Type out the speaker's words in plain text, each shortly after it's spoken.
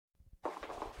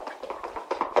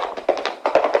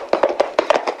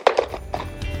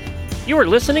You are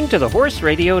listening to the Horse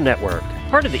Radio Network,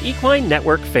 part of the Equine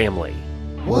Network family.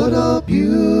 What a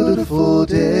beautiful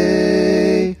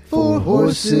day for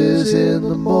horses in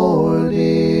the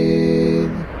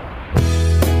morning.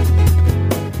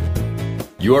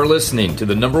 You are listening to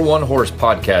the #1 horse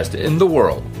podcast in the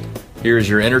world. Here's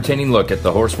your entertaining look at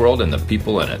the horse world and the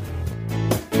people in it.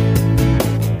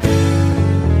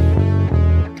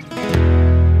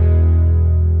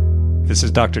 This is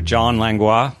Dr. John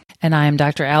Langlois. And I am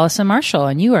Dr. Allison Marshall,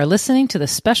 and you are listening to the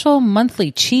special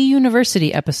monthly Chi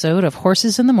University episode of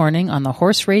Horses in the Morning on the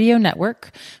Horse Radio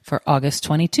Network for August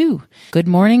 22. Good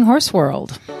morning, Horse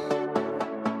World.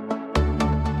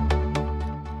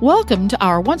 Welcome to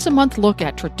our once-a-month look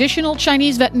at traditional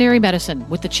Chinese veterinary medicine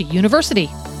with the Chi University.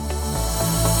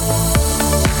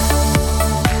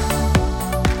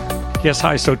 Yes,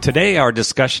 hi. So today our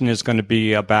discussion is going to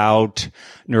be about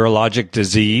neurologic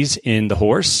disease in the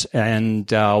horse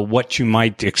and what you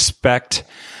might expect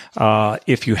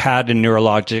if you had a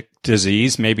neurologic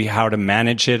disease, maybe how to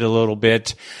manage it a little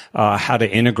bit, how to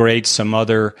integrate some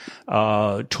other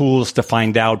tools to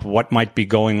find out what might be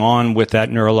going on with that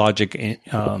neurologic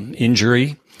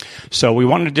injury. So we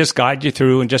wanted to just guide you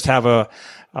through and just have a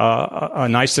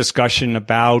nice discussion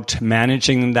about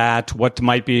managing that, what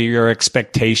might be your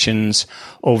expectations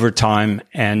over time,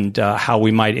 and how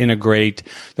we might integrate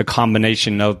the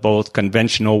combination of both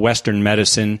conventional Western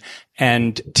medicine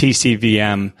and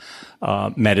TCVM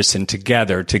medicine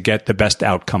together to get the best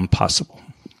outcome possible.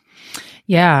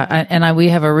 Yeah, we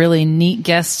have a really neat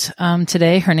guest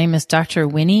today. Her name is Dr.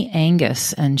 Winnie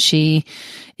Angus, and she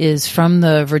is from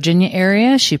the Virginia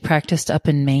area. She practiced up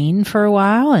in Maine for a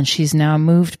while, and she's now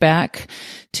moved back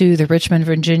to the Richmond,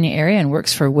 Virginia area and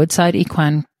works for Woodside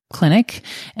Equine Clinic.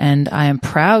 And I am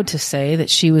proud to say that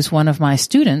she was one of my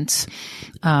students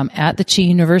at the Chi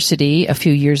University a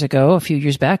few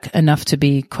years back, enough to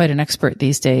be quite an expert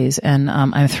these days. And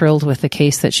I'm thrilled with the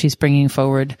case that she's bringing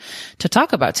forward to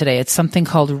talk about today. It's something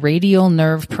called radial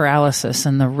nerve paralysis.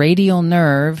 And the radial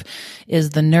nerve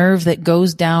is the nerve that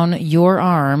goes down your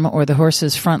arm or the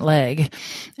horse's front leg.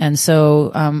 And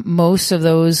so most of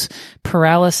those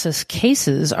paralysis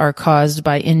cases are caused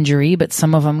by injury, but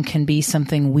some of them can be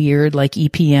something weird like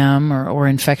EPM or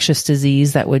infectious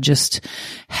disease that would just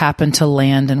happen to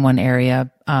land in one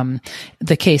area.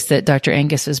 The case that Dr.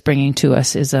 Angus is bringing to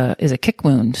us is a kick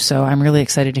wound. So I'm really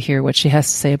excited to hear what she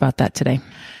has to say about that today.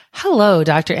 Hello,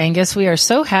 Dr. Angus. We are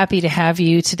so happy to have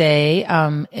you today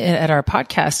at our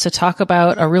podcast to talk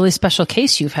about a really special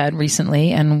case you've had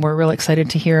recently, and we're really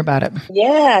excited to hear about it.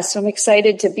 Yeah, so I'm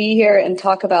excited to be here and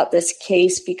talk about this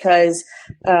case because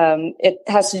it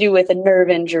has to do with a nerve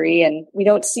injury, and we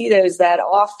don't see those that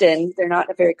often. They're not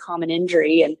a very common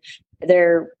injury, and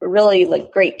they're really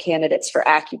like great candidates for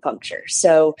acupuncture.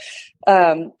 So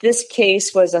this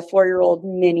case was a 4-year-old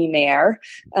mini mare,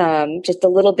 just a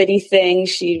little bitty thing.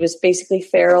 She was basically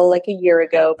feral like a year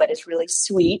ago, but is really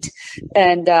sweet.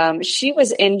 And she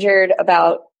was injured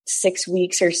about 6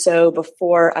 weeks or so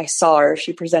before I saw her.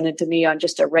 She presented to me on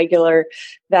just a regular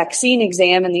vaccine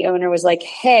exam, and the owner was like,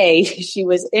 hey, she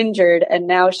was injured and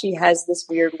now she has this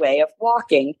weird way of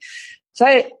walking. So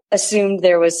I assumed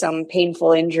there was some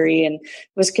painful injury and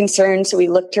was concerned. So we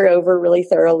looked her over really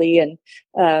thoroughly, and,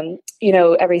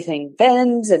 everything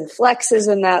bends and flexes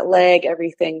in that leg.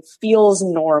 Everything feels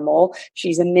normal.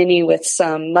 She's a mini with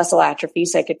some muscle atrophy,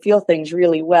 so I could feel things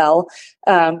really well.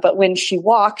 But when she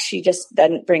walks, she just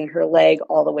doesn't bring her leg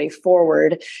all the way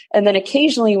forward. And then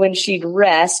occasionally when she'd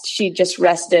rest, she'd just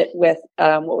rest it with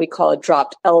what we call a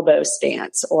dropped elbow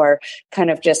stance, or kind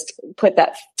of just put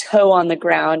that toe on the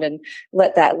ground and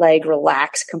let that leg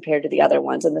relax compared to the other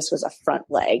ones. And this was a front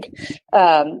leg.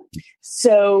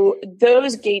 So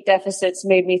those gait deficits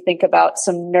made me think about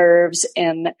some nerves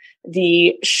in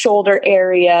the shoulder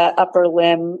area, upper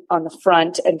limb on the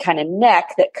front, and kind of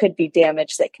neck that could be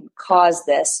damaged that can cause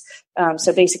this.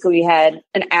 So basically we had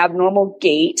an abnormal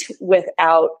gait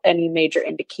without any major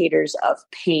indicators of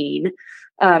pain.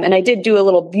 And I did do a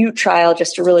little Butte trial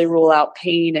just to really rule out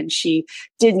pain, and she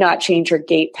did not change her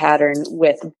gait pattern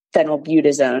with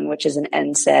phenylbutazone, which is an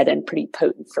NSAID and pretty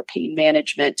potent for pain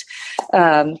management.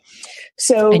 And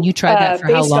you tried that for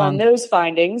how long? Based on those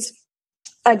findings,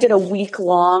 I did a week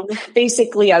long.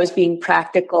 Basically, I was being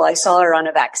practical. I saw her on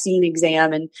a vaccine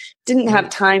exam and didn't have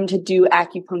time to do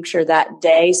acupuncture that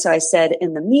day. So I said,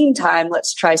 in the meantime,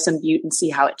 let's try some Butte and see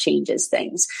how it changes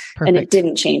things. Perfect. And it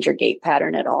didn't change her gait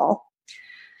pattern at all.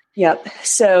 Yep.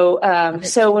 So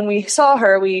when we saw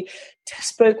her, we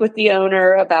spoke with the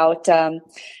owner about,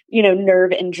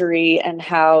 nerve injury and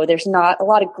how there's not a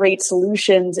lot of great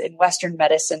solutions in Western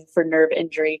medicine for nerve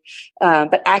injury.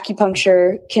 But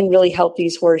acupuncture can really help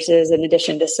these horses in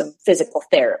addition to some physical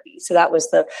therapy. So that was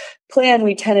the plan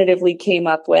we tentatively came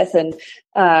up with. And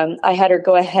I had her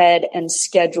go ahead and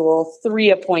schedule 3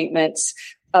 appointments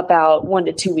about 1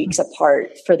 to 2 weeks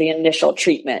apart for the initial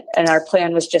treatment. And our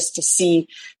plan was just to see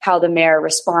how the mare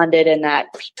responded in that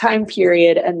time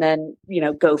period and then,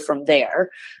 go from there.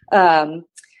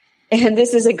 And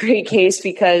this is a great case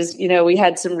because, we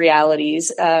had some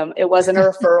realities. It wasn't a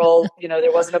referral,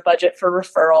 there wasn't a budget for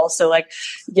referral. So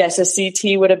yes, a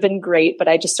CT would have been great, but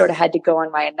I just sort of had to go on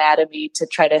my anatomy to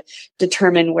try to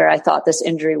determine where I thought this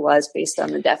injury was based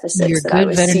on the deficits Your that I good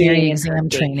was veterinary seeing. exam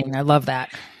training. I love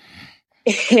that.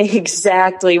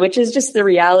 Exactly, which is just the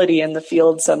reality in the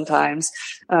field sometimes.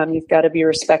 You've got to be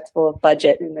respectful of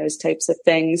budget and those types of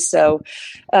things. So,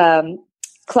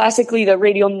 classically, the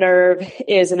radial nerve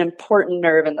is an important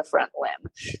nerve in the front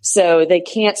limb. So they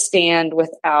can't stand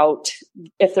without,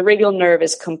 if the radial nerve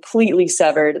is completely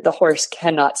severed, the horse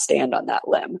cannot stand on that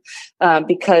limb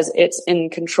because it's in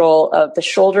control of the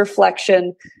shoulder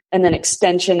flexion and then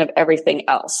extension of everything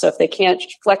else. So if they can't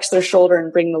flex their shoulder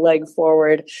and bring the leg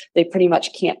forward, they pretty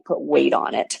much can't put weight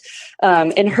on it.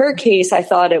 In her case, I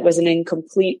thought it was an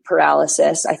incomplete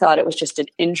paralysis. I thought it was just an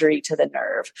injury to the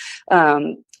nerve.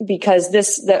 Because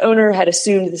the owner had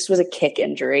assumed this was a kick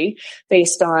injury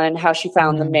based on how she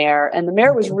found the mare. And the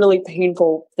mare was really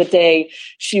painful the day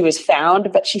she was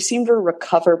found, but she seemed to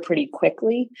recover pretty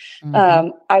quickly.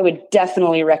 I would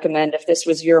definitely recommend, if this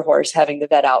was your horse, having the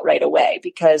vet out right away,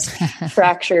 because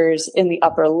fractures in the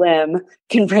upper limb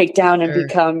can break down and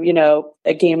become,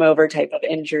 a game over type of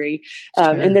injury.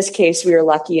 In this case, we were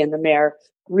lucky and the mare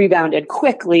rebounded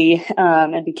quickly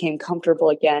and became comfortable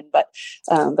again. But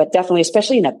definitely,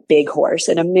 especially in a big horse,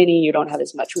 in a mini, you don't have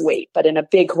as much weight, but in a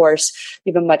big horse,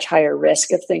 you have a much higher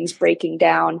risk of things breaking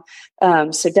down.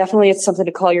 So definitely it's something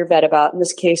to call your vet about. In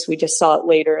this case, we just saw it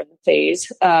later in the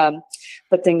phase,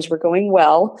 but things were going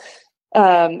well.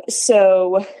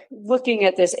 So looking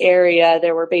at this area,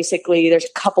 there's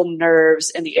a couple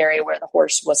nerves in the area where the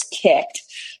horse was kicked,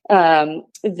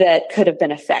 that could have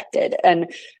been affected.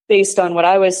 And based on what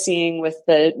I was seeing with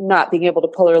the not being able to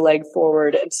pull her leg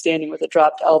forward and standing with a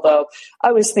dropped elbow,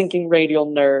 I was thinking radial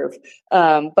nerve.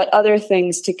 But other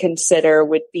things to consider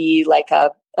would be like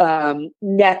a,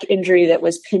 neck injury that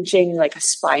was pinching like a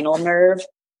spinal nerve.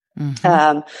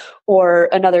 Or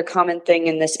another common thing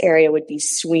in this area would be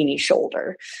Sweeney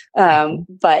shoulder.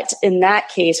 But in that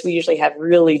case, we usually have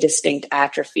really distinct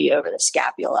atrophy over the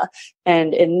scapula.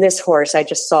 And in this horse, I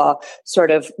just saw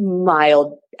sort of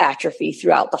mild atrophy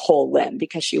throughout the whole limb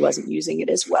because she wasn't using it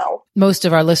as well. Most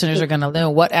of our listeners are going to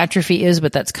know what atrophy is,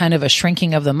 but that's kind of a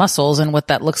shrinking of the muscles. And what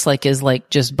that looks like is like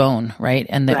just bone, right?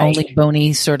 And the only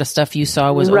bony sort of stuff you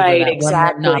saw was over that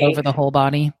one, not over the whole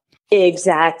body.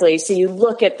 Exactly. So you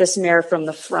look at this mare from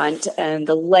the front and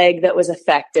the leg that was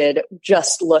affected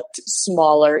just looked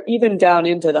smaller, even down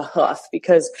into the hoof,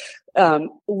 because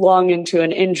long into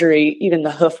an injury, even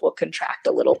the hoof will contract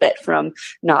a little bit from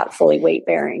not fully weight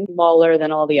bearing, smaller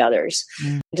than all the others.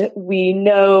 And we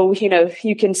know,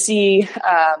 you can see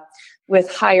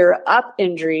with higher up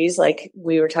injuries, like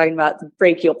we were talking about the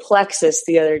brachial plexus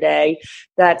the other day,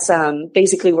 that's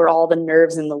basically where all the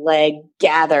nerves in the leg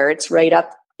gather. It's right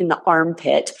up in the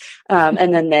armpit.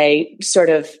 And then they sort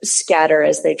of scatter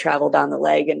as they travel down the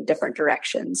leg in different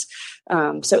directions.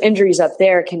 So injuries up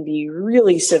there can be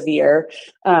really severe,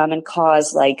 and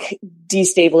cause like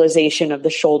destabilization of the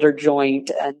shoulder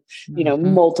joint and,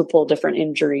 multiple different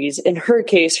injuries. In her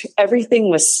case, everything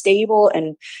was stable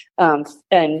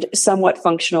and somewhat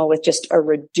functional with just a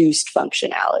reduced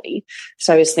functionality.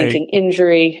 So I was thinking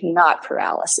injury, not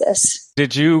paralysis.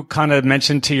 Did you kind of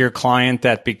mention to your client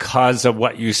that because of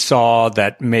what you saw,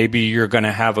 that maybe you're going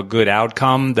to have a good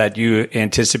outcome, that you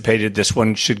anticipated this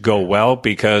one should go well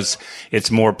because it's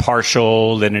more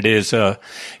partial than it is a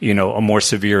more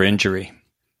severe injury?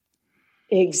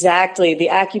 Exactly. The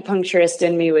acupuncturist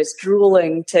in me was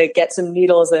drooling to get some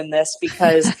needles in this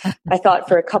because I thought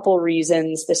for a couple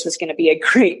reasons this was going to be a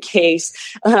great case,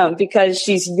 because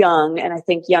she's young and I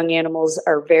think young animals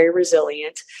are very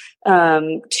resilient.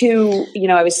 Two,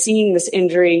 I was seeing this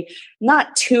injury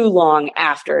not too long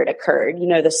after it occurred.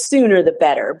 The sooner the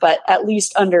better, but at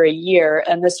least under a year.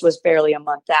 And this was barely a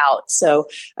month out. So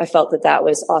I felt that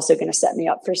was also going to set me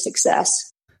up for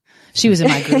success. She was in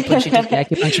my group when she took the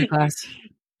acupuncture class.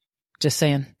 Just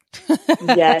saying.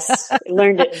 Yes, I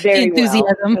learned it very Enthusiasm.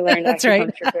 well. I learned That's right.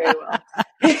 acupuncture very well.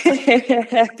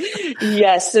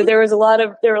 Yes, so there were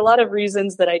a lot of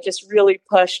reasons that I just really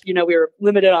pushed. We were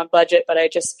limited on budget, but I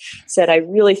just said I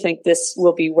really think this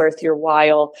will be worth your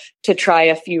while to try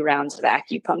a few rounds of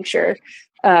acupuncture.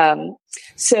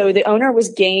 So the owner was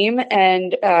game,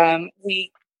 and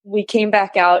we came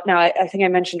back out. Now, I think I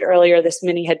mentioned earlier, this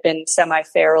Mini had been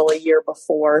semi-feral a year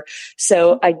before.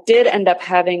 So I did end up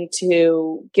having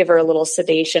to give her a little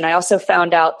sedation. I also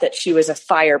found out that she was a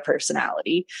fire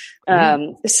personality.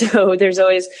 So there's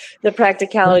always the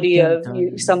practicality of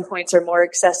some points are more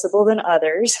accessible than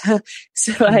others.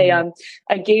 So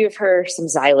I gave her some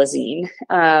xylazine,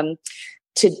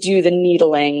 to do the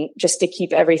needling, just to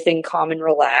keep everything calm and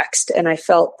relaxed. And I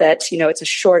felt that, it's a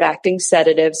short acting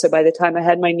sedative. So by the time I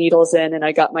had my needles in and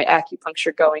I got my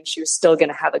acupuncture going, she was still going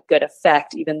to have a good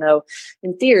effect, even though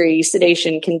in theory,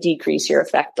 sedation can decrease your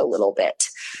effect a little bit.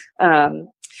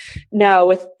 Now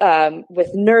with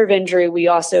nerve injury, we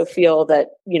also feel that,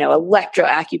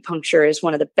 electroacupuncture is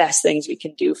one of the best things we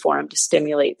can do for them to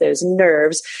stimulate those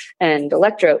nerves, and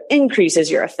electro increases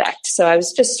your effect. So I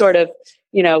was just sort of,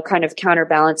 kind of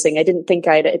counterbalancing. I didn't think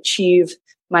I'd achieve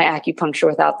my acupuncture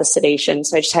without the sedation.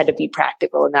 So I just had to be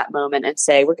practical in that moment and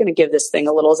say, we're going to give this thing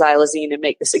a little xylazine and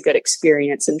make this a good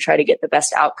experience and try to get the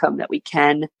best outcome that we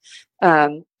can.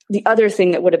 The other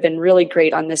thing that would have been really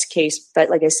great on this case, but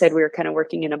like I said, we were kind of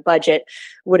working in a budget,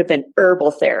 would have been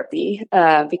herbal therapy,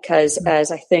 because as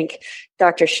I think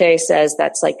Dr. Shea says,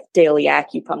 that's like daily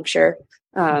acupuncture.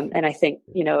 And I think,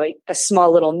 a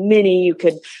small little Mini, you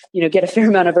could, get a fair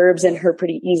amount of herbs in her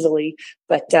pretty easily.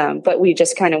 But we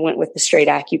just kind of went with the straight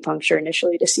acupuncture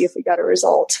initially to see if we got a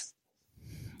result.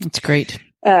 That's great.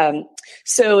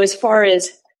 So as far as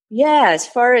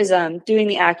doing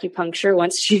the acupuncture,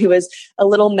 once she was a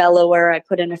little mellower, I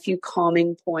put in a few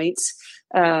calming points.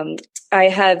 I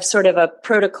have sort of a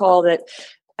protocol that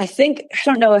I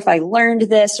don't know if I learned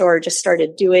this or just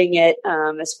started doing it,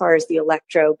 as far as the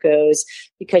electro goes,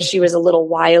 because she was a little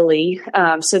wily.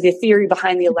 So the theory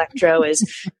behind the electro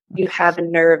is you have a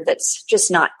nerve that's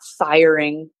just not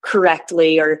firing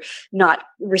correctly or not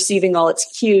receiving all its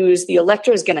cues. The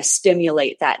electro is going to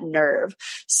stimulate that nerve.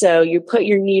 So you put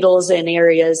your needles in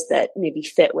areas that maybe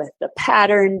fit with the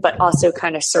pattern, but also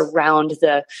kind of surround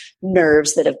the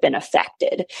nerves that have been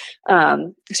affected.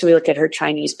 So we look at her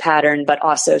Chinese pattern, but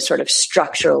also sort of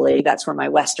structurally, that's where my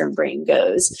Western brain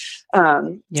goes.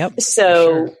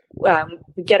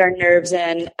 We get our nerves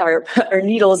in, our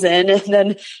needles in, and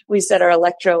then we set our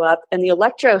electro up. And the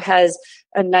electro has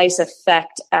a nice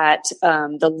effect at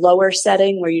the lower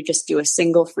setting where you just do a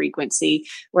single frequency,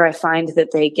 where I find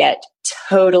that they get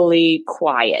totally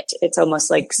quiet. It's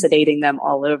almost like sedating them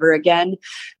all over again.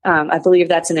 I believe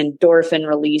that's an endorphin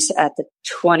release at the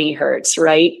 20 hertz,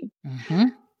 right? Mm-hmm.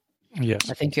 Yes.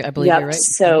 I believe you're right.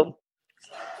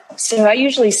 So I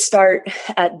usually start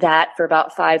at that for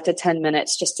about 5 to 10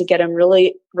 minutes just to get them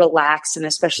really relaxed, and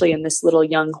especially in this little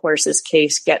young horse's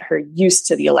case, get her used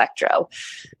to the electro.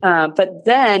 But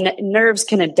then nerves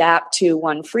can adapt to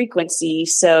one frequency.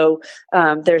 So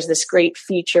there's this great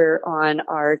feature on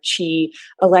our Qi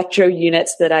electro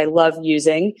units that I love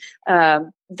using,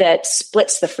 that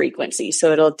splits the frequency.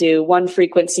 So it'll do one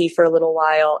frequency for a little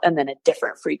while and then a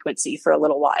different frequency for a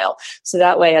little while. So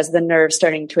that way, as the nerve's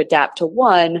starting to adapt to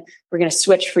one, we're going to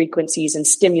switch frequencies and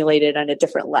stimulate it on a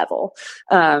different level.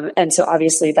 And so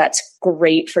obviously that's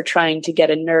great for trying to get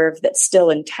a nerve that's still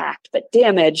intact but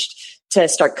damaged to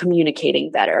start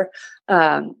communicating better.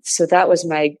 So that was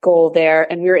my goal there.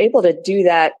 And we were able to do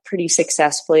that pretty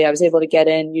successfully. I was able to get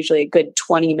in usually a good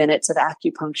 20 minutes of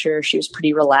acupuncture. She was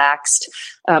pretty relaxed,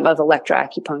 of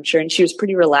electroacupuncture, and she was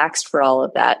pretty relaxed for all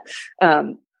of that.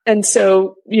 And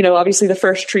so, obviously the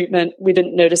first treatment, we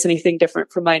didn't notice anything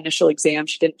different from my initial exam.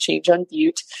 She didn't change on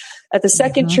butte. At the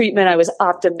second treatment, I was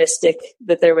optimistic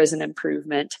that there was an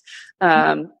improvement.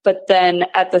 But then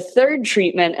at the third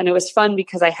treatment, and it was fun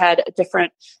because I had a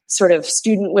different sort of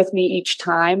student with me each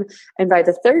time. And by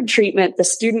the third treatment, the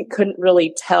student couldn't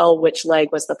really tell which leg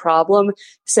was the problem.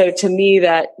 So to me,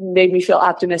 that made me feel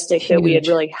optimistic that we had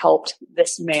really helped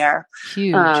this mare.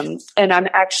 And I'm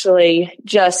actually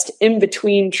just in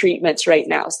between treatments right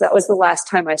now. So that was the last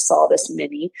time I saw this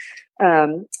Mini.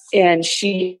 And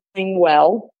she's doing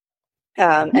well.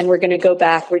 And we're going to go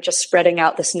back. We're just spreading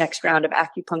out this next round of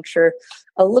acupuncture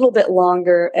a little bit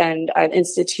longer. And I've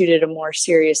instituted a more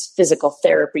serious physical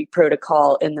therapy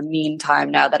protocol in the meantime.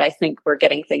 Now that I think we're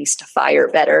getting things to fire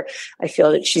better, I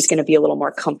feel that she's going to be a little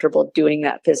more comfortable doing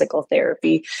that physical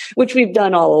therapy, which we've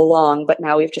done all along. But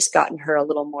now we've just gotten her a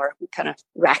little more, we kind of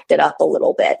racked it up a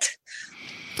little bit.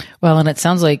 Well, and it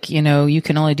sounds like, you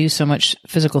can only do so much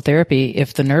physical therapy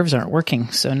if the nerves aren't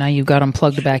working. So now you've got them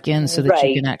plugged back in so that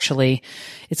you can actually,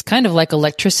 it's kind of like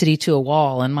electricity to a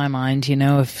wall in my mind.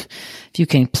 If you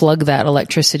can plug that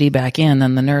electricity back in,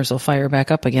 then the nerves will fire back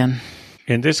up again.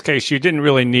 In this case, you didn't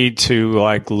really need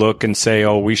to look and say,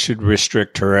 oh, we should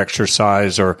restrict her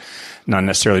exercise or not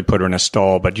necessarily put her in a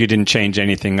stall, but you didn't change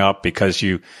anything up because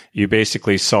you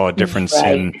basically saw a difference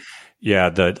in,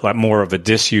 more of a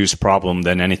disuse problem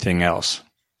than anything else.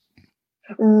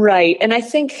 Right. And I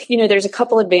think, there's a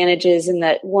couple advantages in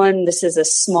that. One, this is a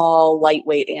small,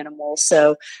 lightweight animal.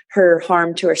 So her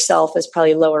harm to herself is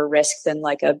probably lower risk than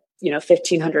like a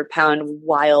 1,500-pound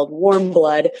wild warm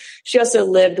blood. She also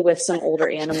lived with some older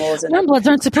animals. Warm bloods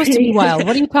aren't supposed to be wild.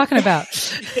 What are you talking about?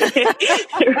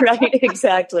 Right.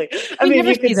 Exactly. I mean,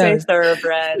 you could say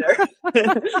thoroughbred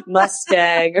or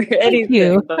Mustang or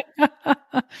anything.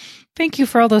 Thank you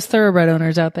for all those thoroughbred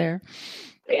owners out there.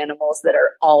 Animals that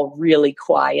are all really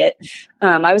quiet.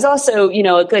 I was also,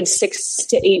 a good 6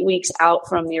 to 8 weeks out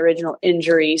from the original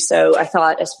injury. So I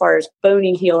thought as far as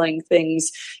bony healing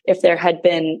things, if there had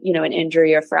been, an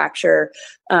injury or fracture,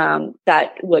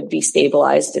 that would be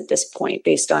stabilized at this point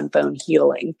based on bone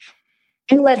healing.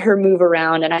 And let her move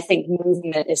around. And I think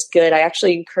movement is good. I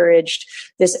actually encouraged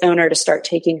this owner to start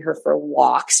taking her for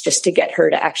walks just to get her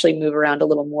to actually move around a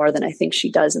little more than I think she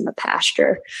does in the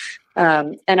pasture.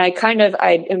 And I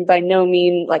am by no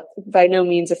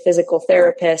means a physical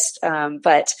therapist.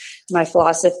 But my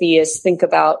philosophy is think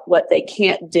about what they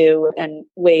can't do and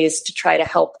ways to try to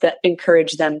help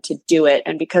encourage them to do it.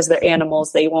 And because they're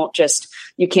animals,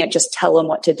 you can't just tell them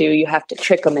what to do. You have to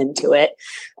trick them into it.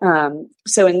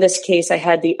 So in this case, I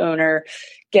had the owner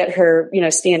get her,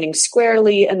 standing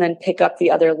squarely and then pick up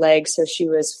the other leg. So she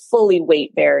was fully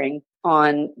weight bearing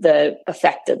on the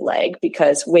affected leg,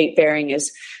 because weight bearing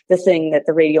is the thing that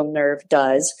the radial nerve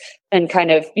does, and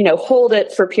kind of, hold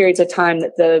it for periods of time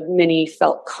that the mini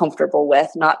felt comfortable with,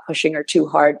 not pushing her too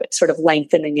hard, but sort of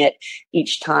lengthening it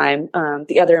each time.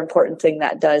 The other important thing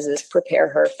that does is prepare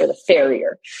her for the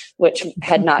farrier, which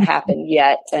had not happened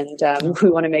yet. And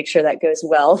we want to make sure that goes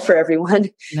well for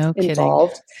everyone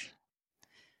involved.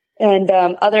 And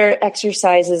other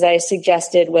exercises I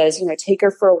suggested was, take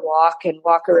her for a walk and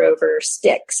walk her over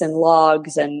sticks and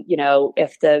logs. And,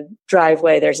 if the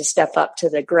driveway, there's a step up to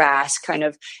the grass, kind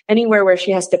of anywhere where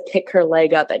she has to pick her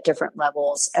leg up at different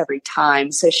levels every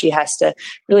time. So she has to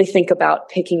really think about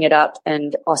picking it up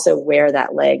and also where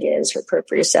that leg is, her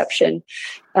proprioception.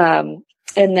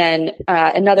 And then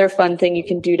another fun thing you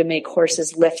can do to make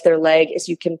horses lift their leg is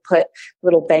you can put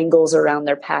little bangles around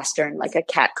their pastern, like a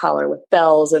cat collar with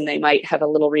bells, and they might have a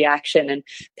little reaction and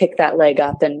pick that leg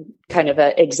up in kind of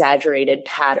an exaggerated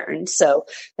pattern. So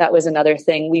that was another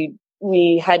thing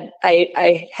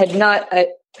I had not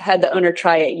had the owner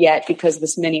try it yet because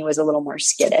this mini was a little more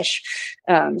skittish.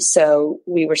 So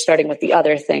we were starting with the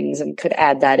other things and could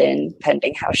add that in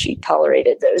pending how she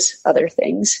tolerated those other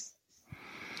things.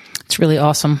 It's really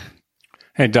awesome.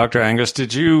 Hey, Dr. Angus,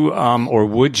 did you or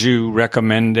would you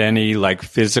recommend any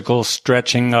physical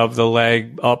stretching of the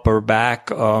leg up or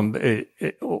back? Or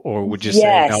would you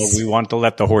say, no, we want to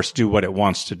let the horse do what it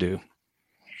wants to do?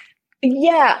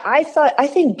 Yeah, I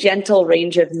think gentle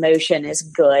range of motion is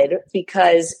good,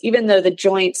 because even though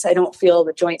I don't feel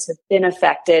the joints have been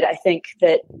affected, I think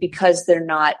that because they're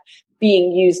not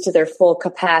being used to their full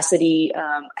capacity,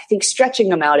 I think stretching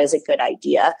them out is a good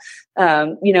idea.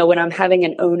 When I'm having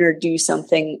an owner do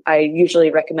something, I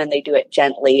usually recommend they do it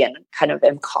gently and kind of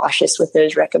am cautious with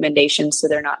those recommendations so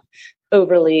they're not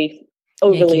overly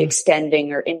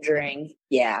extending or injuring.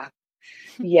 Yeah.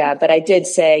 Yeah. But I did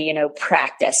say,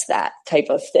 practice that type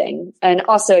of thing. And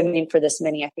also, for this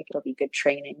mini, I think it'll be good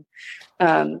training.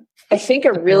 I think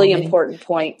a really important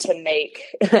point to make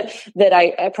that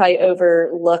I probably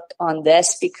overlooked on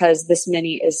this, because this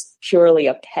mini is purely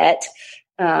a pet,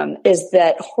 is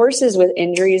that horses with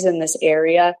injuries in this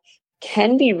area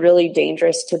can be really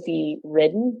dangerous to be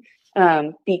ridden,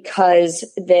 because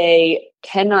they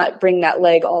cannot bring that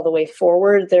leg all the way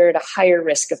forward. They're at a higher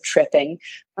risk of tripping,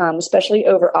 especially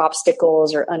over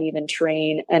obstacles or uneven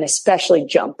terrain, and especially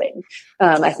jumping.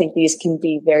 I think these can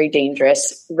be very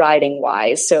dangerous riding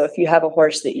wise. So if you have a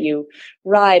horse that you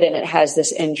ride and it has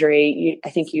this injury, I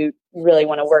think you really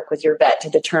want to work with your vet to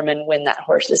determine when that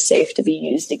horse is safe to be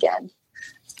used again.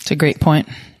 It's a great point.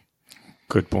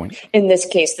 Good point. In this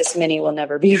case, this mini will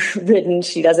never be ridden.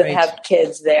 She doesn't have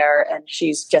kids there, and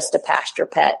she's just a pasture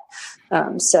pet.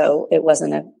 So it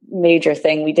wasn't a major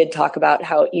thing. We did talk about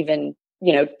how even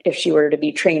if she were to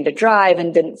be trained to drive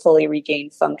and didn't fully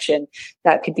regain function,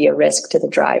 that could be a risk to the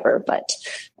driver. But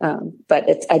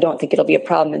I don't think it'll be a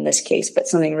problem in this case, but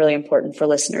something really important for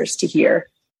listeners to hear.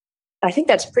 I think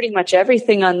that's pretty much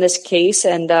everything on this case.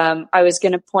 And I was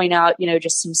going to point out,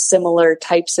 just some similar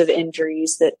types of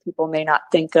injuries that people may not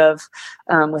think of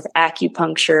with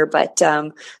acupuncture. But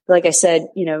like I said,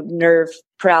 nerve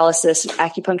paralysis,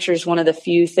 acupuncture is one of the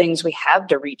few things we have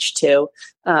to reach to.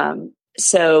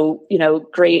 So,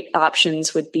 great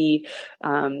options would be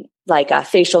like a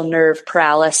facial nerve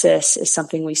paralysis is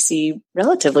something we see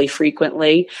relatively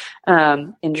frequently.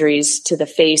 Injuries to the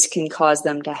face can cause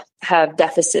them to have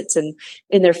deficits in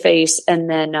their face. And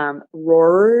then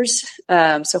roarers,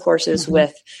 so horses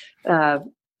with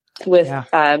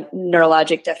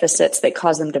neurologic deficits that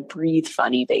cause them to breathe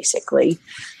funny, basically.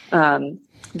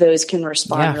 Those can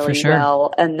respond really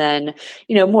well. And then,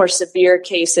 more severe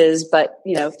cases, but,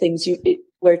 things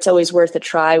where it's always worth a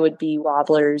try would be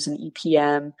wobblers and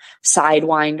EPM,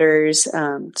 sidewinders,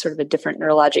 sort of a different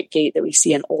neurologic gait that we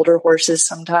see in older horses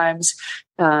sometimes.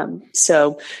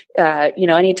 So,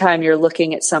 anytime you're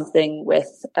looking at something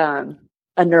with a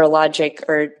neurologic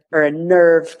or a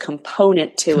nerve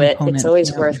component to it, it's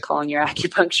always worth calling your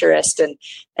acupuncturist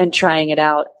and trying it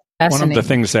out. One of the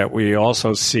things that we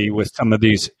also see with some of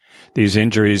these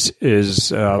injuries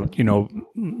is,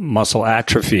 muscle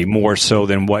atrophy more so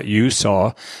than what you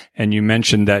saw. And you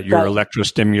mentioned that your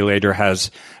electrostimulator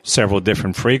has several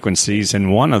different frequencies.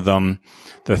 And one of them,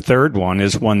 the third one,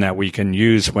 is one that we can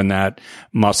use when that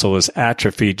muscle is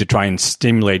atrophied to try and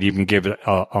stimulate, even give it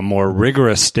a more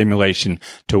rigorous stimulation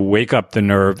to wake up the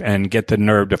nerve and get the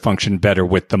nerve to function better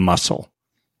with the muscle.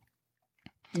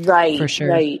 Right. For sure.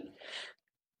 Right.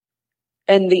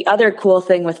 And the other cool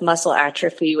thing with muscle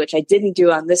atrophy, which I didn't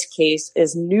do on this case,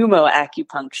 is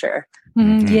pneumoacupuncture.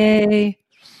 Yay.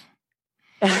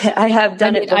 I have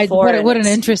done it before. What an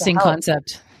interesting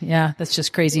concept. Yeah, that's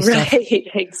just crazy stuff. Right,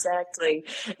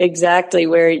 exactly.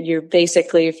 Where you're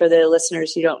basically, for the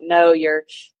listeners who don't know, you're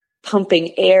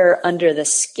pumping air under the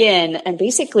skin and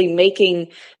basically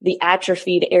making the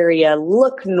atrophied area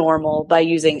look normal by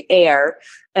using air.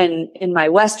 And in my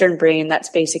Western brain, that's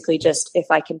basically just if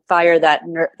I can fire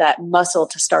that muscle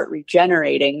to start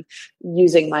regenerating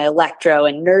using my electro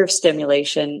and nerve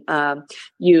stimulation,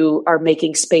 you are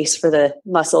making space for the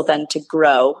muscle then to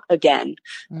grow again,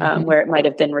 where it might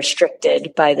have been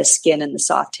restricted by the skin and the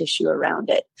soft tissue around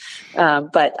it.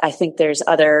 But I think there's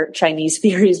other Chinese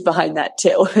theories behind that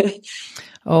too.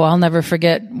 Oh, I'll never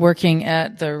forget working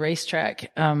at the racetrack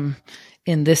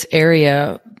in this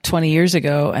area 20 years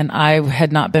ago, and I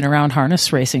had not been around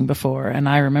harness racing before. And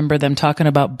I remember them talking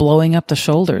about blowing up the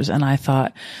shoulders. And I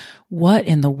thought, what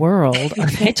in the world are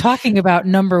they talking about,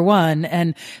 number one?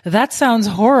 And that sounds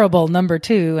horrible, number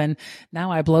two. And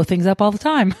now I blow things up all the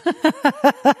time.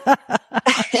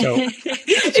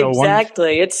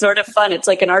 Exactly. It's sort of fun. It's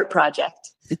like an art project.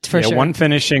 For sure. One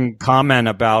finishing comment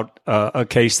about a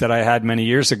case that I had many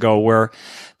years ago where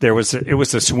it was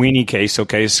a Sweeney case,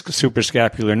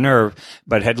 suprascapular nerve,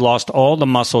 but had lost all the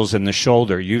muscles in the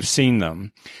shoulder. You've seen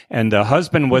them. And the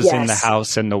husband was in the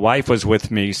house and the wife was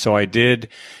with me. So I did,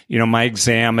 my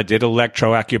exam. I did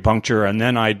electroacupuncture, and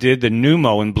then I did the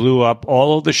pneumo and blew up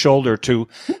all of the shoulder to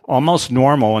almost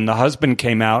normal. And the husband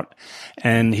came out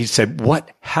and he said,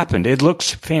 "What happened? It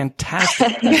looks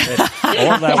fantastic." I said,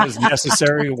 all that was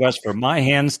necessary was for my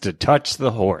hands to touch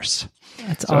the horse.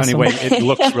 That's awesome. Anyway, it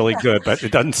looks really good, but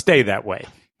it doesn't stay that way.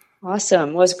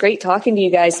 Awesome. Well, it was great talking to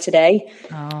you guys today.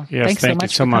 Oh, yes, thanks so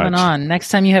much for coming on. Next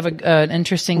time you have an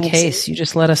interesting case, you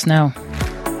just let us know.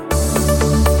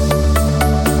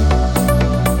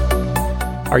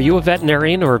 Are you a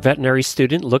veterinarian or a veterinary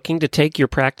student looking to take your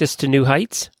practice to new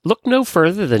heights? Look no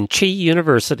further than Qi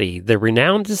University, the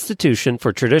renowned institution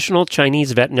for traditional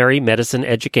Chinese veterinary medicine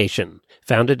education.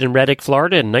 Founded in Reddick,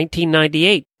 Florida in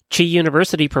 1998, Qi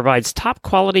University provides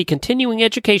top-quality continuing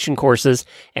education courses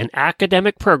and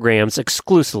academic programs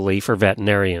exclusively for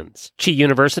veterinarians. Qi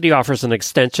University offers an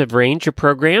extensive range of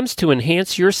programs to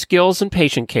enhance your skills in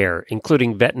patient care,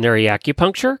 including veterinary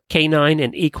acupuncture, canine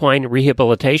and equine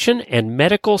rehabilitation, and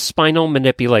medical spinal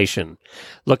manipulation.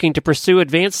 Looking to pursue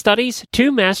advanced studies?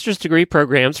 2 master's degree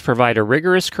programs provide a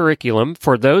rigorous curriculum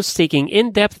for those seeking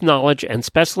in-depth knowledge and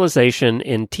specialization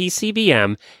in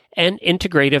TCVM and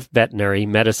integrative veterinary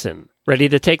medicine. Ready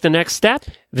to take the next step?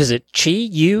 Visit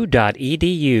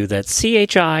chiu.edu. That's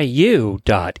chiu.edu.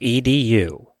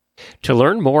 To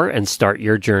learn more and start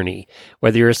your journey.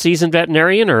 Whether you're a seasoned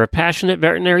veterinarian or a passionate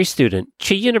veterinary student,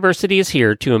 Qi University is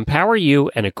here to empower you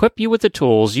and equip you with the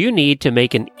tools you need to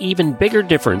make an even bigger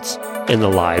difference in the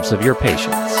lives of your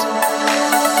patients.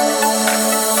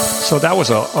 So that was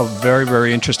a very,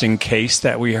 very interesting case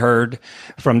that we heard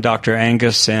from Dr.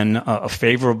 Angus, and a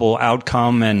favorable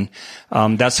outcome. And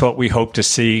that's what we hope to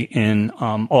see in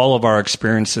all of our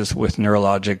experiences with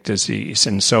neurologic disease.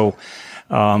 And so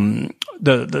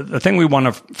the thing we want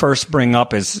to first bring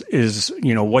up is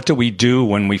what do we do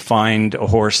when we find a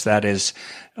horse that is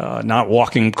not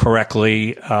walking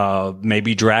correctly,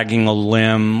 maybe dragging a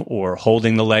limb or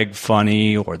holding the leg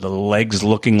funny or the legs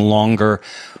looking longer.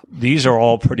 These are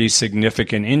all pretty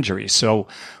significant injuries. So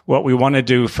what we want to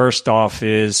do first off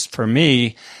is, for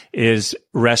me, is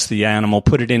rest the animal,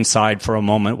 put it inside for a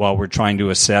moment while we're trying to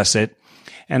assess it.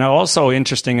 And I also,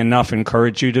 interesting enough,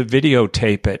 encourage you to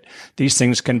videotape it. These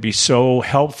things can be so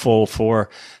helpful for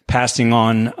passing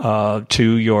on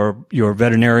to your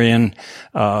veterinarian.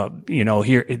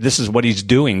 Here, this is what he's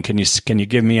doing. Can you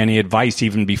give me any advice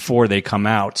even before they come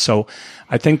out? So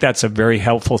I think that's a very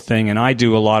helpful thing, and I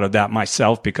do a lot of that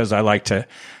myself because I like to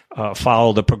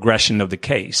follow the progression of the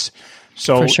case.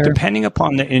 So depending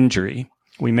upon the injury,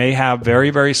 we may have very,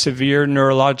 very severe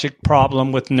neurologic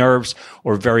problem with nerves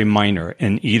or very minor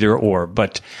in either or.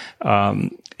 But,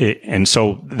 and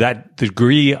so that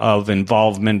degree of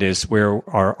involvement is where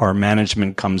our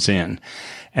management comes in.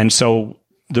 And so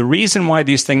the reason why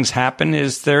these things happen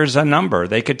is there's a number.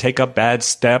 They could take a bad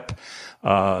step.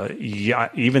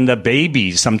 Even the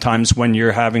babies, sometimes when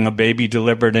you're having a baby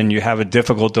delivered and you have a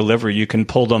difficult delivery, you can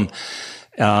pull them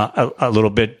a little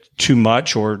bit too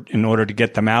much or in order to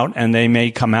get them out, and they may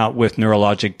come out with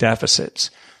neurologic deficits.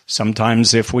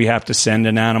 Sometimes if we have to send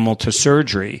an animal to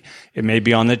surgery, it may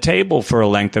be on the table for a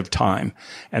length of time,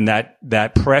 and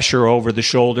that pressure over the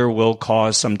shoulder will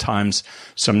cause sometimes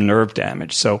some nerve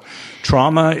damage. So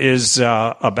trauma is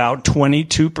about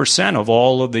 22% of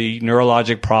all of the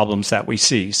neurologic problems that we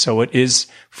see. So it is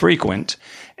frequent.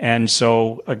 And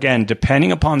so again,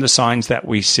 depending upon the signs that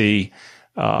we see,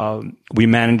 we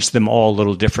manage them all a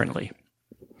little differently.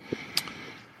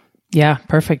 Yeah,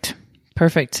 perfect.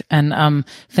 And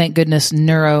thank goodness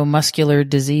neuromuscular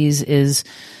disease is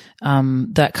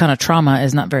that kind of trauma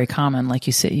is not very common, like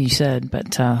you said.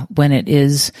 But when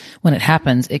it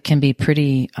happens, it can be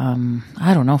pretty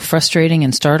frustrating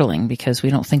and startling, because we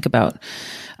don't think about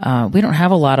we don't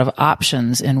have a lot of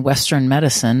options in Western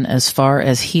medicine as far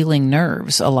as healing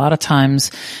nerves. A lot of times,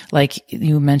 like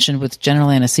you mentioned with general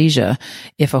anesthesia,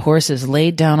 if a horse is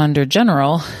laid down under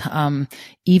general,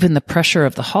 even the pressure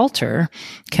of the halter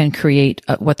can create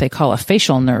what they call a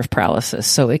facial nerve paralysis.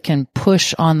 So it can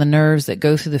push on the nerves that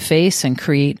go through the face and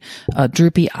create a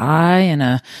droopy eye and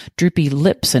a droopy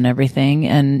lips and everything.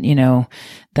 And,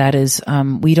 that is,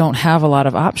 we don't have a lot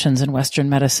of options in Western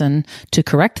medicine to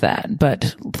correct that.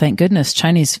 But thank goodness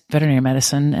Chinese veterinary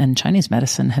medicine and Chinese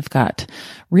medicine have got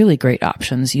really great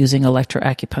options using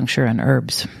electroacupuncture and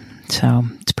herbs. So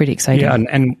it's pretty exciting. Yeah,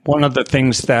 and one of the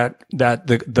things that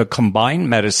the combined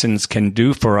medicines can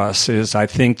do for us is, I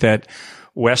think that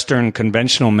Western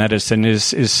conventional medicine is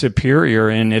superior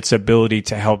in its ability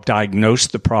to help diagnose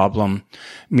the problem,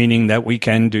 meaning that we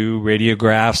can do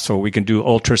radiographs or we can do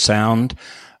ultrasound.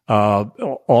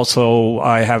 Also,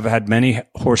 I have had many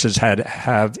horses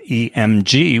have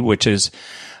EMG, which is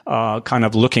kind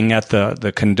of looking at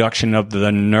the conduction of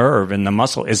the nerve and the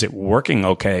muscle. Is it working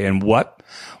okay? And what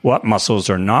muscles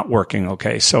are not working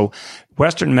okay? So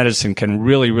Western medicine can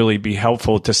really, really be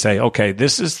helpful to say, okay,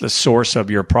 this is the source of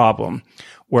your problem.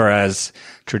 Whereas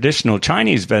traditional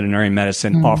Chinese veterinary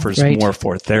medicine offers more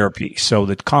for therapy. So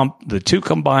the two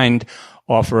combined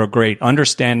offer a great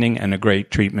understanding and a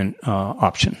great treatment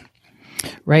option.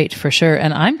 Right, for sure.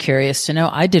 And I'm curious to know,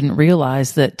 I didn't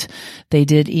realize that they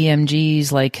did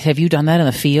EMGs. Like, have you done that in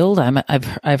the field?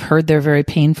 I've heard they're very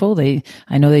painful.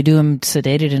 I know they do them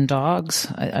sedated in dogs.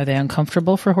 Are they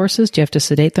uncomfortable for horses? Do you have to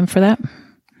sedate them for that?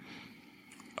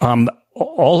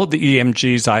 All of the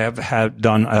EMGs I have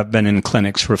done, I've been in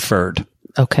clinics referred.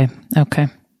 Okay.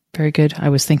 Very good. I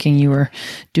was thinking you were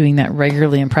doing that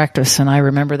regularly in practice, and I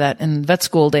remember that in vet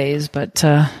school days, but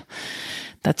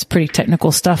that's pretty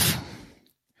technical stuff.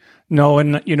 No,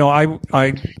 and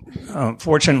I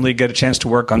fortunately get a chance to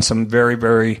work on some very,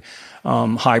 very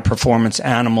high performance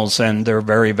animals, and they're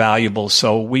very valuable.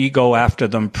 So we go after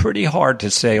them pretty hard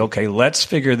to say, okay, let's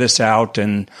figure this out,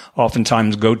 and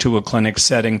oftentimes go to a clinic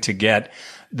setting to get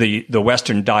the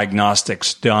Western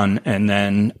diagnostics done, and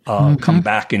then come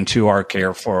back into our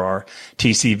care for our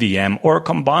TCVM or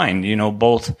combined.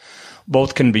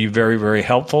 Both can be very, very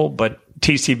helpful, but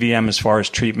TCVM as far as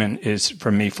treatment is,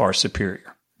 for me, far superior.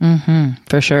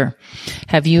 For sure.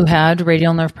 Have you had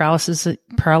radial nerve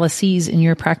paralyses in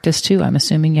your practice too? I'm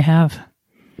assuming you have.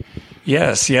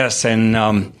 Yes.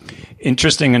 And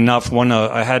interesting enough,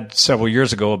 I had several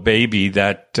years ago a baby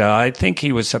that I think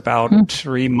he was about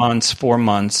 3 months, 4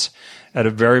 months, at a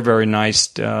very, very nice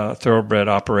thoroughbred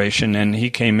operation, and he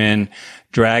came in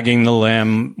dragging the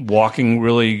limb, walking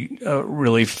really,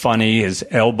 really funny. His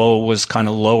elbow was kind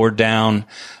of lower down.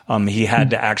 He had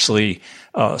to actually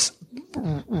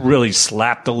really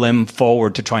slap the limb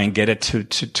forward to try and get it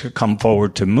to come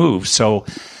forward to move. So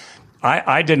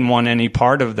I didn't want any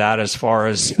part of that as far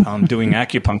as doing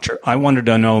acupuncture. I wanted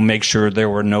to make sure there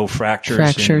were no fractures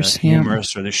in the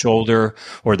humerus or the shoulder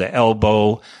or the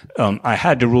elbow. I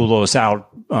had to rule those out.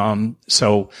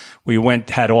 So we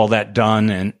had all that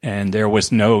done, and there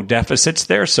was no deficits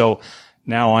there. So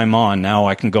now I'm on. Now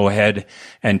I can go ahead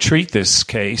and treat this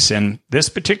case. And this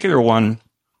particular one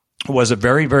was a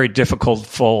very, very difficult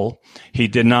foal. He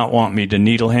did not want me to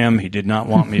needle him. He did not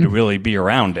want me to really be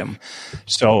around him.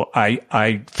 So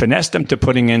I finessed him to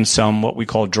putting in some what we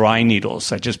call dry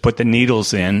needles. I just put the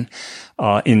needles in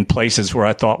places where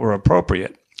I thought were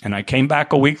appropriate. And I came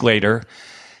back a week later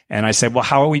and I said, well,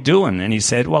 how are we doing? And he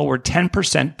said, well, we're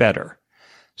 10% better.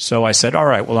 So I said, all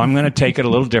right, well, I'm going to take it a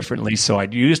little differently. So I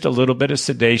used a little bit of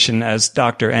sedation, as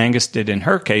Dr. Angus did in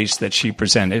her case that she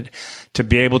presented, to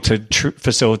be able to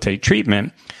facilitate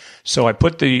treatment. So I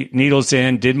put the needles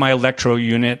in, did my electro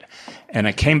unit, and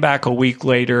I came back a week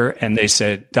later and they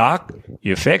said, Doc,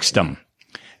 you fixed them.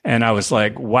 And I was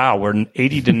like, wow, we're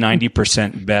 80 to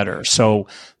 90% better. So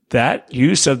that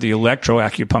use of the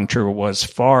electroacupuncture was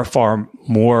far, far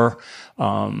more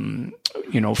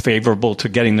favorable to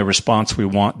getting the response we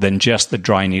want than just the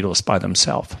dry needles by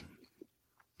themselves.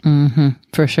 Mm-hmm,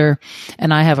 for sure.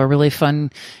 And I have a really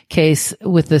fun case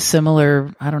with the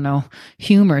similar,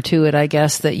 humor to it, I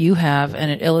guess, that you have. And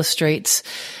it illustrates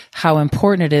how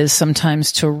important it is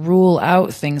sometimes to rule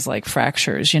out things like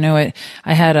fractures. I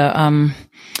had a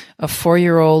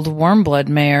 4-year-old warm blood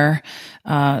mare,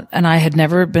 and I had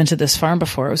never been to this farm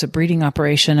before. It was a breeding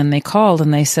operation, and they called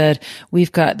and they said,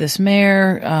 we've got this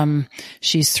mare.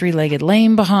 She's 3-legged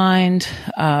lame behind.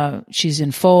 She's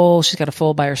in foal. She's got a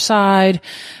foal by her side.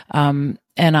 And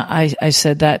I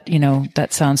said that,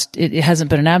 that sounds, it hasn't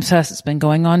been an abscess. It's been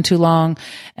going on too long.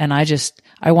 And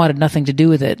I wanted nothing to do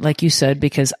with it, like you said,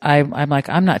 because I'm like,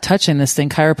 I'm not touching this thing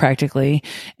chiropractically.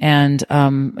 And,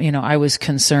 I was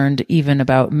concerned even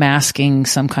about masking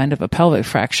some kind of a pelvic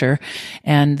fracture.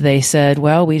 And they said,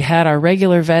 well, we'd had our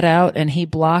regular vet out and he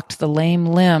blocked the lame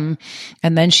limb.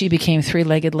 And then she became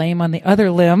 3-legged lame on the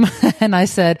other limb. And I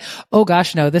said, oh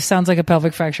gosh, no, this sounds like a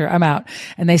pelvic fracture. I'm out.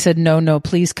 And they said, no,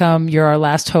 please come. You're our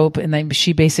last hope. And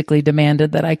she basically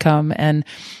demanded that I come, and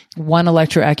one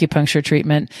electroacupuncture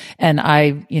treatment. And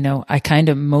I kind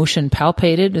of motion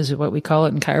palpated, is what we call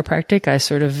it in chiropractic. I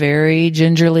sort of very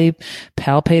gingerly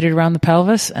palpated around the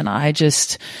pelvis, and I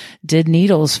just did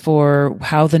needles for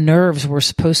how the nerves were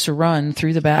supposed to run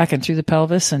through the back and through the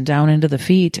pelvis and down into the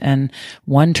feet, and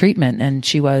one treatment. And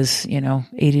she was, 80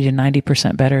 to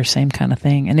 90% better, same kind of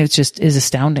thing. And it just is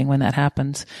astounding when that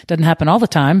happens. Doesn't happen all the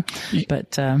time,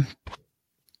 but,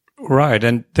 right.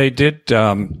 And they did,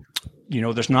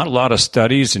 there's not a lot of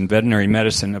studies in veterinary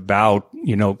medicine about,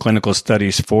 clinical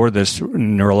studies for this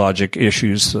neurologic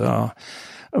issues.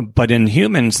 But in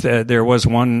humans, there was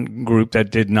one group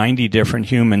that did 90 different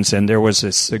humans, and there was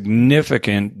a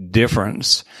significant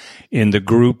difference in the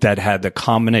group that had the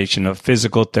combination of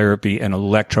physical therapy and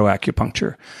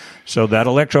electroacupuncture. So that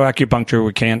electroacupuncture,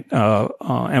 we can't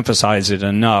emphasize it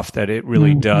enough that it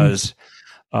really does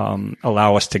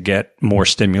allow us to get more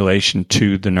stimulation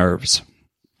to the nerves.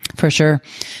 For sure.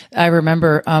 I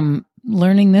remember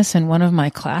learning this in one of my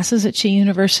classes at Chi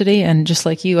University, and just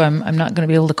like you, I'm not going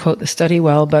to be able to quote the study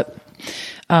well, but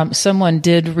someone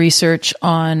did research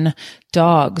on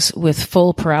dogs with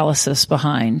full paralysis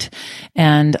behind.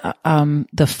 And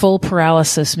the full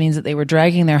paralysis means that they were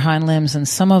dragging their hind limbs, and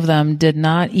some of them did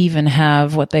not even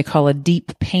have what they call a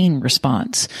deep pain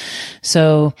response.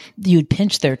 So you'd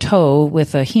pinch their toe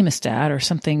with a hemostat or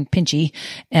something pinchy,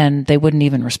 and they wouldn't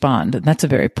even respond. And that's a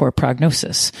very poor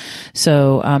prognosis.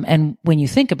 So, and when you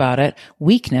think about it,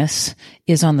 weakness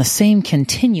is on the same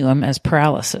continuum as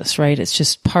paralysis, right? It's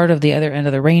just part of the other end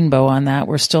of the rainbow on that.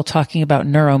 We're still talking about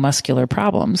neuromuscular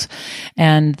problems.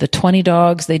 And the 20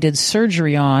 dogs they did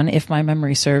surgery on, if my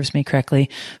memory serves me correctly,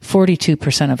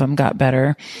 42% of them got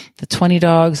better. The 20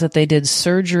 dogs that they did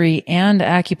surgery and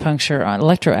acupuncture on,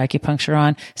 electroacupuncture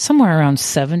on, somewhere around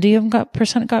 70 of them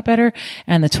got better.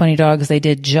 And the 20 dogs they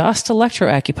did just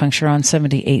electroacupuncture on,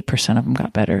 78% of them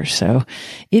got better. So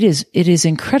it is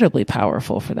incredibly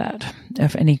powerful for that,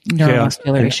 if any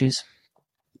neuromuscular issues.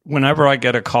 Whenever I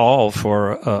get a call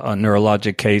for a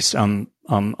neurologic case, I'm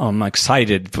I'm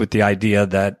excited with the idea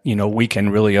that, we can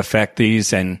really affect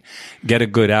these and get a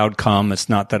good outcome. It's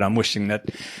not that I'm wishing that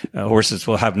horses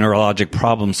will have neurologic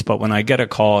problems, but when I get a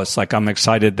call, it's like I'm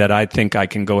excited that I think I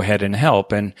can go ahead and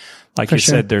help. And like you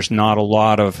said, there's not a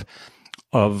lot of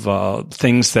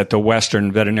things that the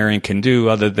Western veterinarian can do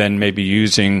other than maybe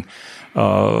using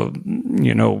painkillers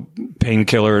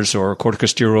or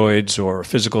corticosteroids or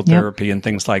physical therapy and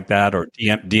things like that, or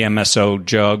DMSO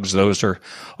jugs. Those are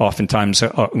oftentimes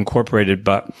incorporated.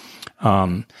 But,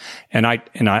 and I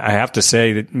have to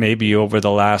say that maybe over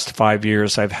the last 5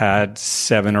 years, I've had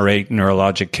 7 or 8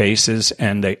 neurologic cases,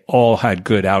 and they all had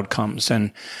good outcomes.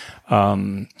 And,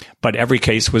 but every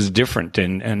case was different.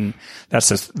 And that's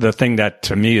the thing that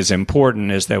to me is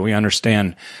important, is that we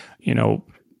understand,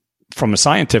 from a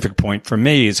scientific point, for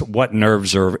me, is what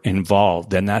nerves are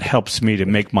involved. And that helps me to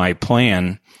make my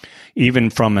plan, even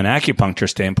from an acupuncture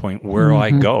standpoint. Where do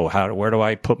I go? Where do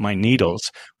I put my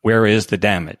needles? Where is the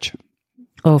damage?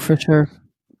 Oh, for sure.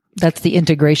 That's the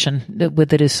integration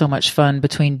with it is so much fun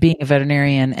between being a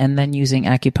veterinarian and then using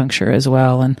acupuncture as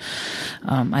well. And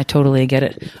I totally get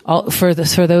it. For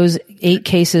those 8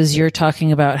 cases you're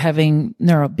talking about having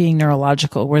being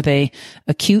neurological, were they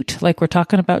acute, like we're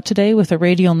talking about today with a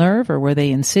radial nerve, or were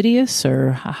they insidious,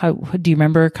 or how do you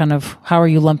remember kind of how are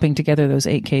you lumping together those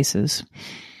 8 cases?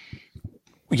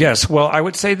 Yes. Well, I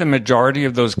would say the majority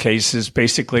of those cases,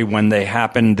 basically when they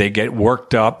happen, they get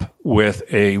worked up with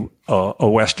a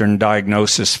Western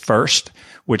diagnosis first,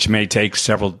 which may take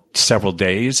several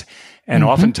days. And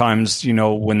oftentimes,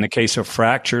 when the case of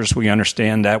fractures, we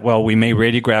understand that, well, we may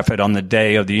radiograph it on the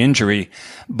day of the injury,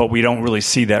 but we don't really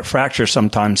see that fracture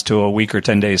sometimes till a week or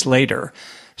 10 days later.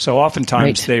 So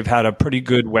oftentimes they've had a pretty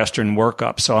good Western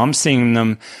workup. So I'm seeing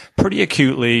them pretty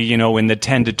acutely, in the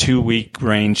 10 to 2 week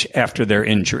range after their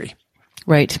injury.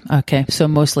 Right. Okay. So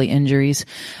mostly injuries.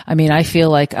 I mean, I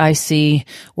feel like I see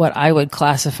what I would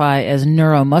classify as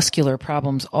neuromuscular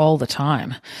problems all the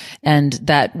time. And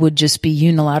that would just be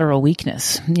unilateral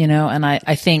weakness, and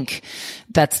I think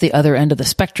that's the other end of the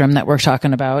spectrum that we're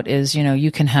talking about is,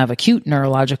 you can have acute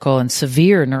neurological and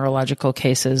severe neurological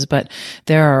cases, but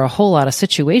there are a whole lot of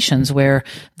situations where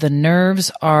the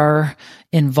nerves are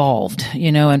involved,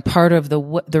 and part of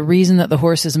the reason that the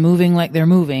horse is moving like they're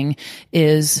moving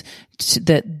is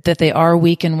that they are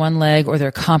weak in one leg, or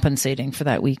they're compensating for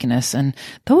that weakness. And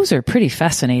those are pretty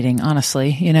fascinating,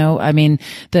 honestly. I mean,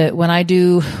 when I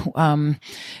do,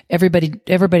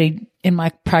 everybody in my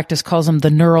practice calls them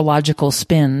the neurological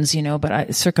spins,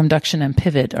 but circumduction and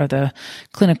pivot are the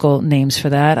clinical names for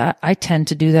that. I tend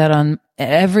to do that on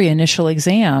every initial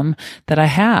exam that I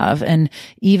have. And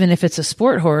even if it's a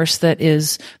sport horse that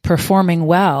is performing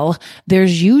well,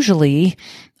 there's usually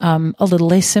a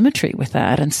little asymmetry with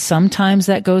that. And sometimes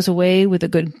that goes away with a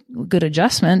good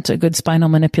adjustment, a good spinal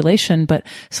manipulation, but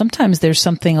sometimes there's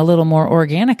something a little more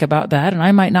organic about that. And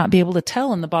I might not be able to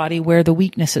tell in the body where the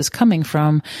weakness is coming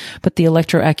from, but the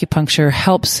electroacupuncture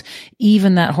helps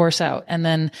even that horse out. And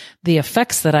then the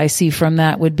effects that I see from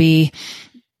that would be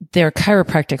their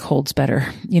chiropractic holds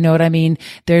better. You know what I mean?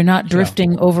 They're not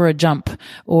drifting over a jump,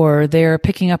 or they're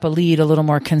picking up a lead a little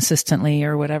more consistently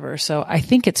or whatever. So I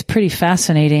think it's pretty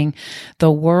fascinating,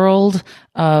 the world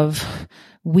of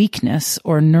weakness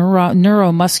or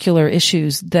neuromuscular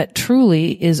issues that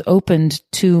truly is opened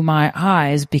to my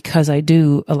eyes because I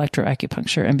do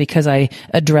electroacupuncture and because I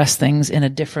address things in a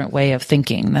different way of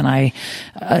thinking than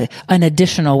an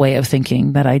additional way of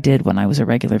thinking that I did when I was a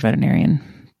regular veterinarian.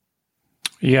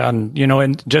 Yeah. And,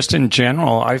 and just in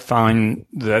general, I find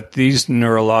that these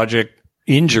neurologic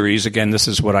injuries, again, this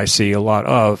is what I see a lot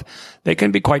of, they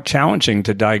can be quite challenging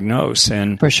to diagnose.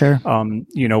 And for sure,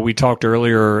 we talked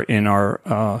earlier in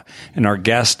our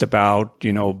guest about,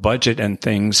 budget and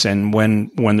things. And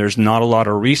when there's not a lot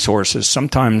of resources,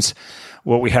 sometimes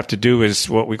what we have to do is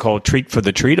what we call treat for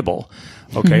the treatable.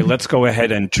 Okay, let's go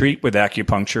ahead and treat with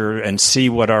acupuncture and see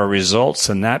what our results.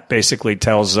 And that basically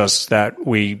tells us that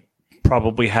we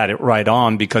probably had it right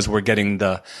on because we're getting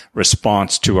the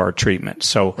response to our treatment.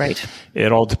 So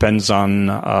it all depends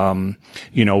on,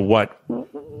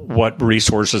 what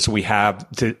resources we have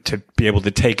to be able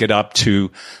to take it up to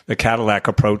the Cadillac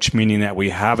approach, meaning that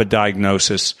we have a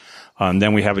diagnosis,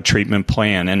 then we have a treatment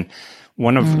plan. And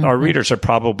one of our readers are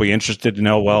probably interested to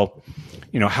know, well,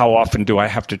 how often do I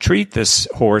have to treat this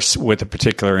horse with a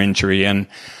particular injury? And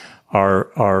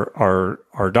our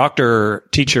doctor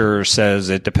teacher says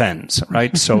it depends,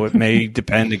 right? So it may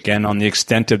depend again on the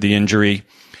extent of the injury,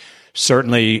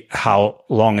 certainly how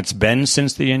long it's been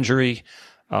since the injury.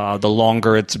 The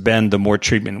longer it's been, the more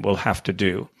treatment we'll have to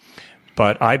do.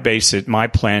 But I base it, my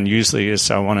plan usually is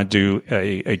I want to do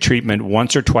a treatment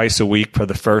once or twice a week for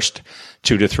the first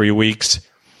 2 to 3 weeks,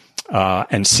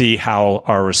 and see how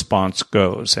our response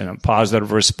goes. And a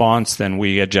positive response, then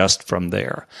we adjust from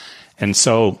there. And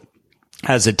so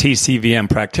as a TCVM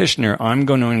practitioner, I'm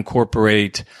going to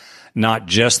incorporate not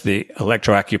just the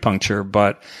electroacupuncture,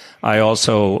 but I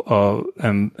also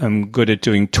am good at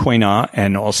doing Tuina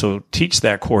and also teach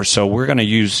that course. So we're going to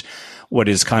use what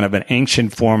is kind of an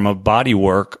ancient form of body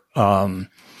work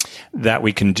that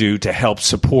we can do to help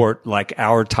support like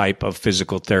our type of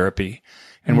physical therapy.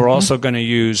 And we're also going to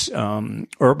use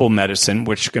herbal medicine,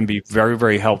 which can be very,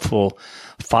 very helpful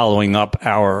following up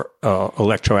our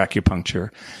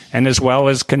electroacupuncture, and as well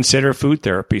as consider food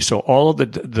therapy. So all of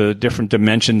the different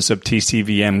dimensions of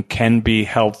TCVM can be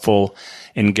helpful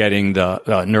in getting the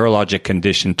neurologic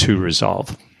condition to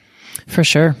resolve. For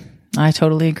sure. I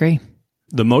totally agree.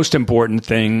 The most important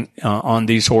thing on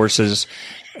these horses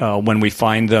when we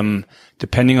find them,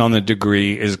 depending on the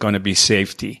degree, is going to be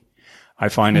safety. I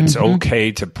find it's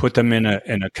okay to put them in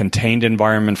a contained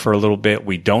environment for a little bit.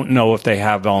 We don't know if they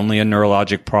have only a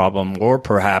neurologic problem or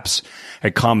perhaps a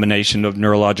combination of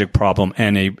neurologic problem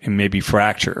and a maybe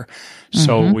fracture.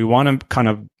 So we want to kind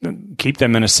of keep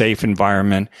them in a safe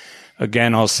environment.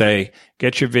 Again, I'll say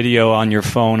get your video on your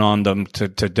phone on them to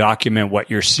document what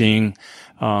you're seeing,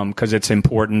 because it's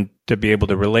important to be able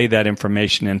to relay that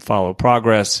information and follow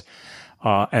progress,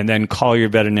 and then call your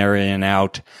veterinarian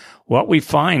out. What we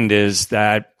find is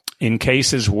that in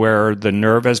cases where the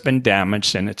nerve has been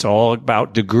damaged, and it's all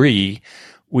about degree,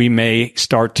 we may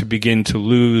start to begin to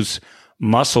lose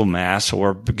muscle mass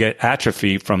or get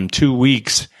atrophy from 2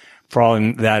 weeks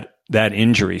following that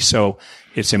injury. So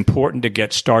it's important to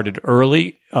get started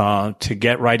early, to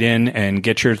get right in and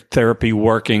get your therapy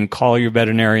working, call your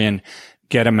veterinarian,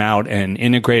 get them out and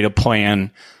integrate a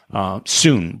plan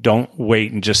soon. Don't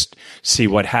wait and just see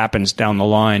what happens down the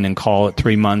line and call it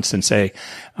 3 months and say,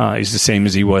 he's the same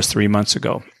as he was 3 months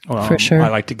ago. For sure. I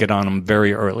like to get on him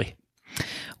very early.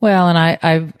 Well, and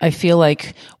I feel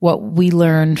like what we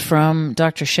learned from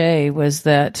Dr. Shea was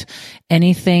that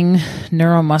anything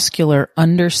neuromuscular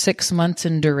under 6 months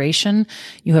in duration,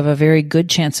 you have a very good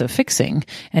chance of fixing.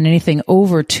 And anything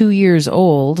over 2 years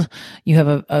old, you have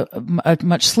a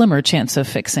much slimmer chance of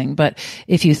fixing. But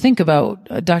if you think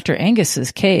about Dr.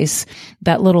 Angus's case,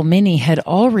 that little mini had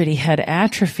already had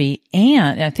atrophy,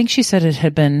 and I think she said it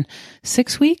had been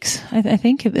 6 weeks, I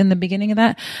think, in the beginning of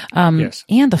that. Yes.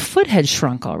 And the foot had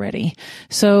shrunk already.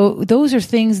 So those are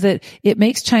things that it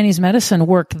makes Chinese medicine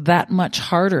work that much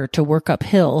harder to work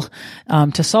uphill,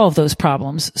 to solve those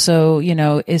problems. So,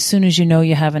 as soon as you know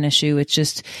you have an issue, it's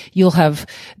just, you'll have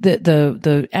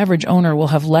the average owner will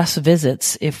have less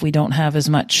visits if we don't have as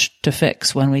much to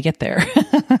fix when we get there,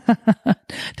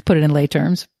 to put it in lay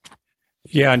terms.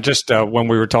 Yeah, and just when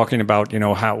we were talking about,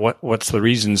 what's the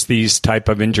reasons these type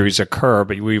of injuries occur,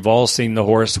 but we've all seen the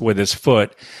horse with his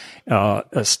foot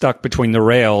stuck between the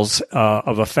rails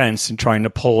of a fence and trying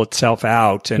to pull itself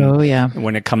out. And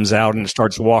when it comes out and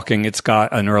starts walking, it's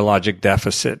got a neurologic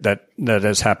deficit that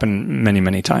has happened many,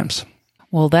 many times.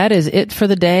 Well, that is it for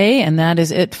the day, and that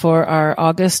is it for our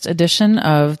August edition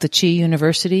of the Chi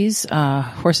University's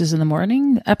Horses in the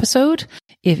Morning episode.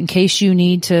 In case you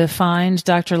need to find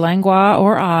Dr. Langlois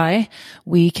or I,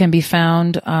 we can be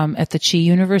found at the Chi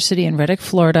University in Reddick,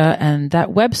 Florida, and that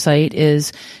website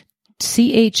is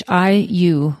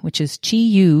CHIU, which is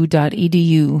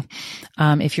chiu.edu.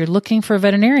 If you're looking for a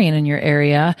veterinarian in your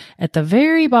area, at the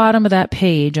very bottom of that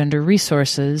page under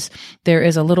resources, there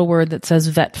is a little word that says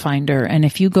Vet Finder. And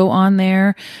if you go on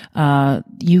there,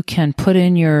 you can put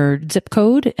in your zip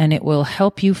code and it will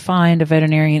help you find a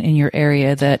veterinarian in your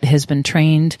area that has been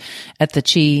trained at the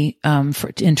Chi,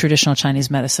 in traditional Chinese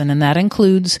medicine. And that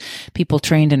includes people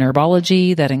trained in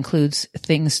herbology. That includes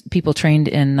people trained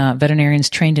in, veterinarians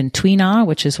trained in Tuina,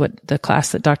 which is what the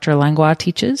class that Dr. Langlois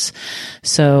teaches.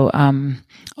 So,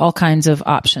 all kinds of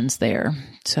options there.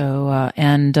 So,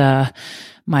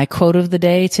 my quote of the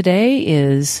day today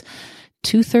is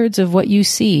 2/3 of what you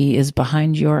see is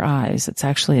behind your eyes. It's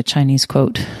actually a Chinese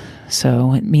quote.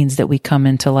 So it means that we come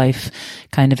into life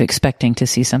kind of expecting to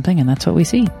see something, and that's what we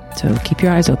see. So keep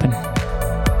your eyes open.